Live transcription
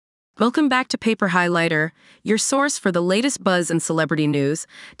Welcome back to Paper Highlighter, your source for the latest buzz and celebrity news.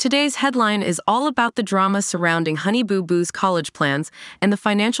 Today's headline is all about the drama surrounding Honey Boo Boo's college plans and the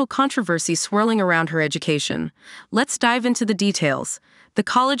financial controversy swirling around her education. Let's dive into the details. The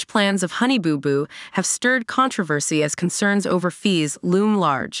college plans of Honey Boo Boo have stirred controversy as concerns over fees loom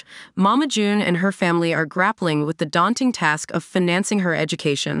large. Mama June and her family are grappling with the daunting task of financing her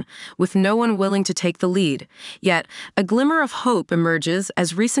education, with no one willing to take the lead. Yet, a glimmer of hope emerges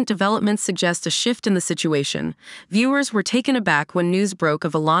as recent developments suggest a shift in the situation. Viewers were taken aback when news broke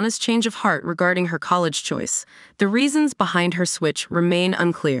of Alana's change of heart regarding her college choice. The reasons behind her switch remain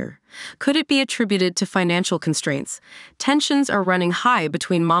unclear. Could it be attributed to financial constraints? Tensions are running high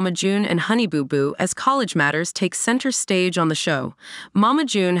between Mama June and Honey Boo Boo as college matters take center stage on the show. Mama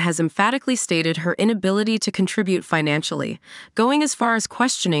June has emphatically stated her inability to contribute financially, going as far as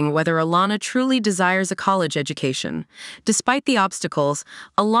questioning whether Alana truly desires a college education. Despite the obstacles,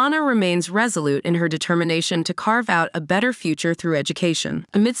 Alana remains resolute in her determination to carve out a better future through education.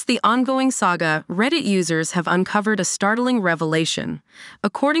 Amidst the ongoing saga, Reddit users have uncovered a startling revelation.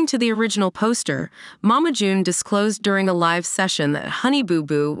 According to the original poster, Mama June disclosed during a live session that Honey Boo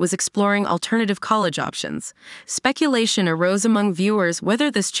Boo was exploring alternative college options. Speculation arose among viewers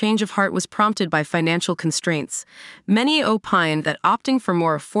whether this change of heart was prompted by financial constraints. Many opined that opting for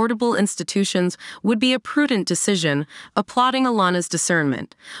more affordable institutions would be a prudent decision, applauding Alana's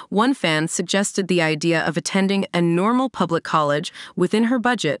discernment. One fan suggested the idea of attending a normal public college within her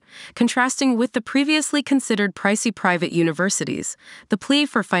budget, contrasting with the previously considered pricey private universities. The plea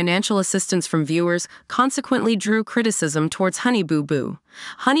for financial assistance from viewers consequently drew criticism towards Honey Boo Boo.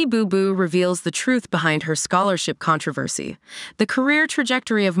 Honey Boo Boo reveals the truth behind her scholarship controversy. The career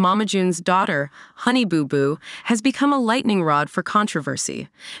trajectory of Mama June's daughter, Honey Boo Boo, has become a lightning rod for controversy.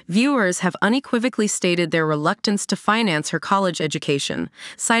 Viewers have unequivocally stated their reluctance to finance her college education,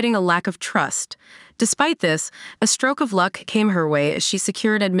 citing a lack of trust. Despite this, a stroke of luck came her way as she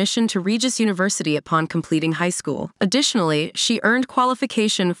secured admission to Regis University upon completing high school. Additionally, she earned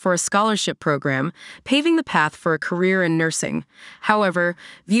qualification for a scholarship program, paving the path for a career in nursing. However,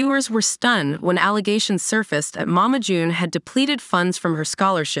 viewers were stunned when allegations surfaced that Mama June had depleted funds from her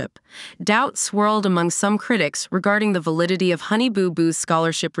scholarship. Doubt swirled among some critics regarding the validity of Honey Boo Boo's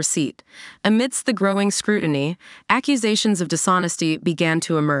scholarship receipt. Amidst the growing scrutiny, accusations of dishonesty began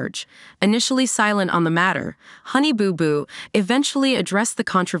to emerge. Initially silent on the matter, Honey Boo Boo eventually addressed the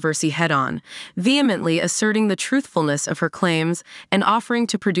controversy head-on, vehemently asserting the truthfulness of her claims and offering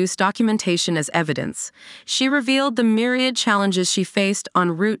to produce documentation as evidence. She revealed the myriad challenges she faced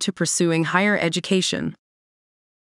en route to pursuing higher education.